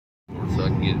So I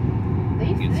can get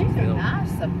These some are film.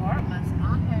 nice apartments. I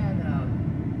had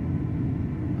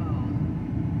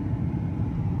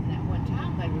at one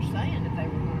time they were saying that they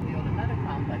were going to build another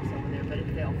complex over there, but it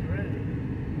fell through.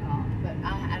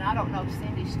 I don't know if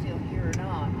Cindy's still here or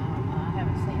not. I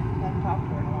haven't talked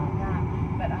to her in a long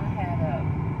time. But I had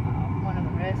one of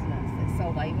the residents that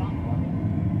sold Avon for me.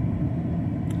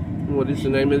 What is the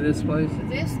name of this place?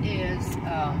 This is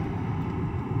well,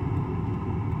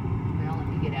 let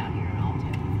me get out here and I'll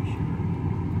tell you for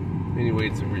sure. Anyway,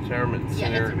 it's a retirement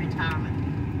center. Yeah, it's a retirement.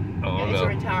 Oh, It's no. a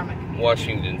retirement community.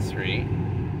 Washington Street.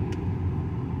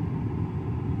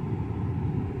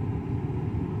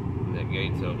 That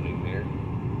gate's opening there.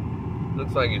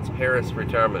 Looks like it's Paris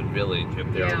Retirement Village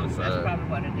up there on the side. That's probably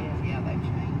what it is. Yeah, they've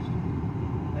changed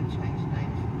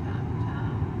names from time to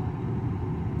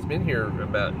time. It's been here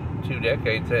about 2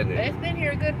 decades, hasn't it? It's been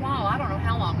here a good while. I don't know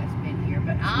how long it's been here,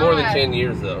 but More than 10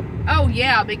 years though. Oh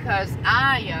yeah, because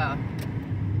I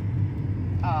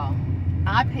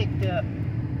picked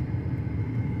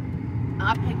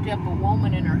up a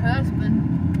woman and her husband,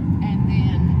 and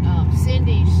then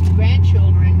Cindy's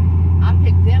grandchildren. I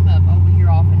picked them up over here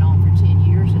off and on for 10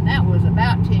 years, and that was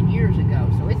about 10 years ago.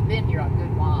 So it's been here a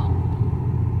good while.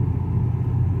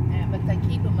 But they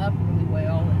keep them up really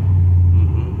well, and you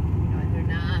know, they're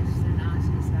nice. They're nice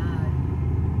inside.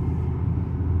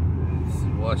 This is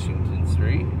Washington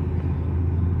Street.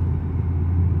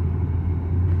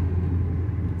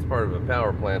 It's part of a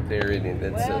power plant there, isn't it?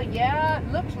 That's Well, yeah, it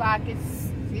looks like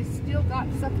it's still got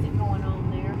something going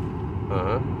on there.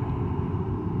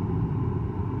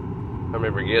 I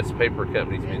remember Guess Paper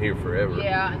Company's been here forever.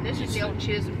 Yeah, and this is the old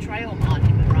Chisholm Trail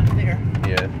Monument right there.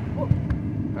 Yeah.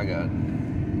 I got it.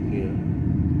 Yeah.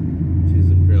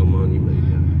 Chisholm Trail Monument,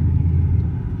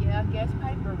 Yeah, Guess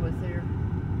Paper was there.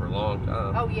 For a long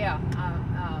time. Oh yeah,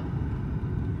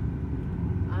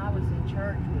 I was in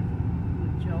church with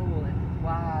Joel and his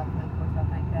wife, and of course I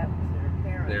think that was their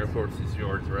parents. There, of course, is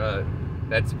George Wright.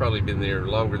 That's probably been there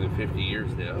longer than 50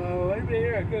 years now. Oh, they've been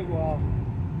here a good while.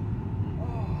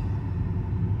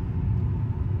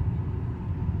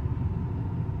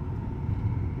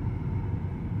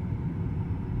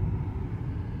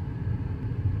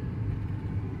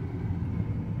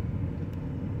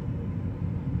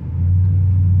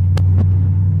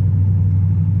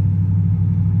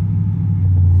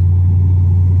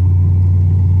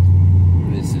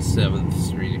 This is 7th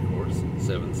Street, of course,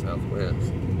 7th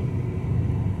Southwest.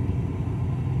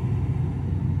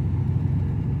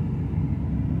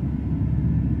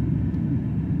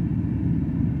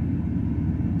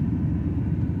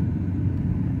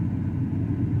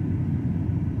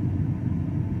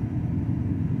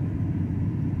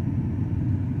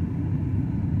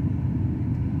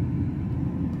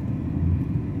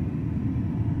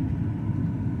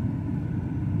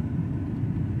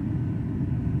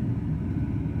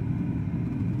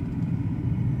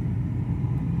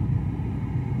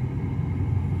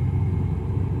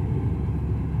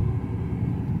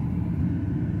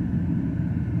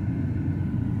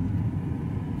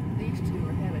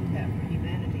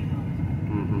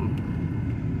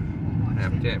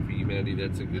 Habitat for Humanity,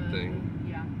 that's a good thing.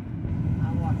 Yeah,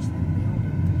 I watched them build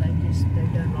them.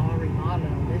 They've done all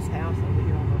remodeling on this house over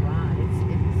here on the